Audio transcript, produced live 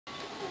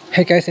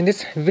Hey guys, in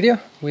this video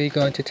we're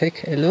going to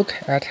take a look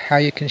at how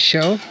you can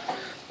show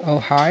or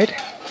hide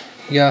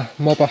your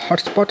mobile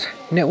hotspot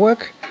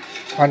network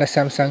on the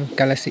Samsung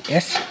Galaxy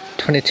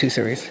S22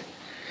 series.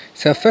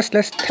 So first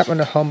let's tap on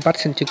the home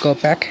button to go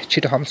back to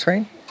the home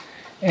screen,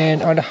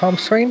 and on the home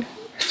screen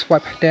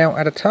swipe down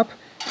at the top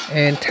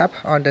and tap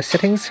on the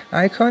settings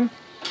icon.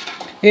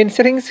 In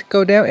settings,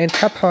 go down and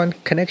tap on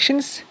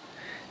connections.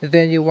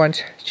 Then you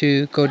want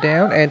to go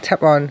down and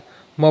tap on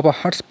mobile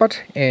hotspot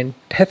and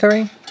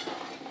tethering.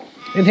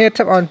 In here,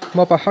 tap on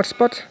mobile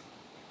hotspot.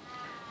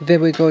 Then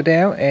we go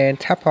down and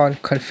tap on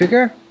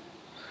configure.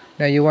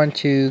 Now you want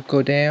to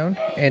go down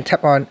and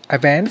tap on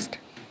advanced.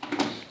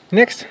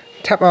 Next,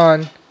 tap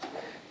on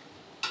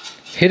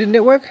hidden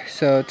network.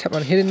 So tap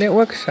on hidden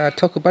networks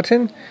toggle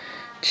button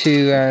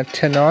to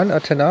turn on or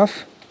turn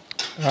off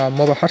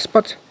mobile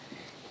hotspot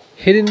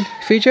hidden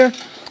feature.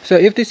 So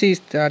if this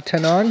is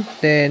turned on,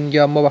 then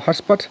your mobile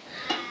hotspot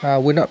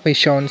will not be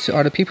shown to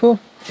other people,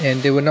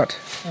 and they will not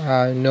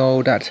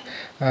know that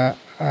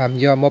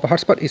your mobile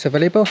hotspot is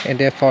available, and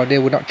therefore they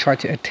will not try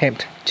to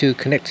attempt to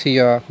connect to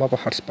your mobile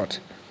hotspot.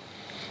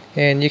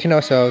 And you can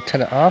also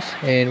turn it off,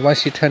 and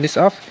once you turn this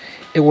off,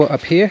 it will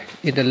appear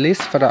in the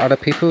list for the other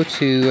people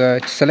to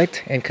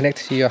select and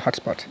connect to your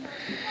hotspot.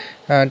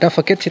 Don't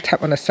forget to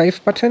tap on the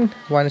save button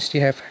once you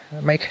have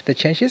made the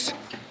changes.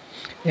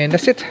 And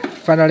that's it.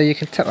 Finally, you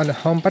can tap on the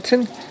home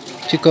button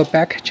to go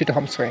back to the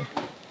home screen.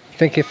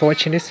 Thank you for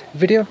watching this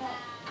video.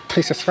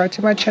 Please subscribe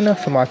to my channel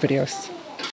for more videos.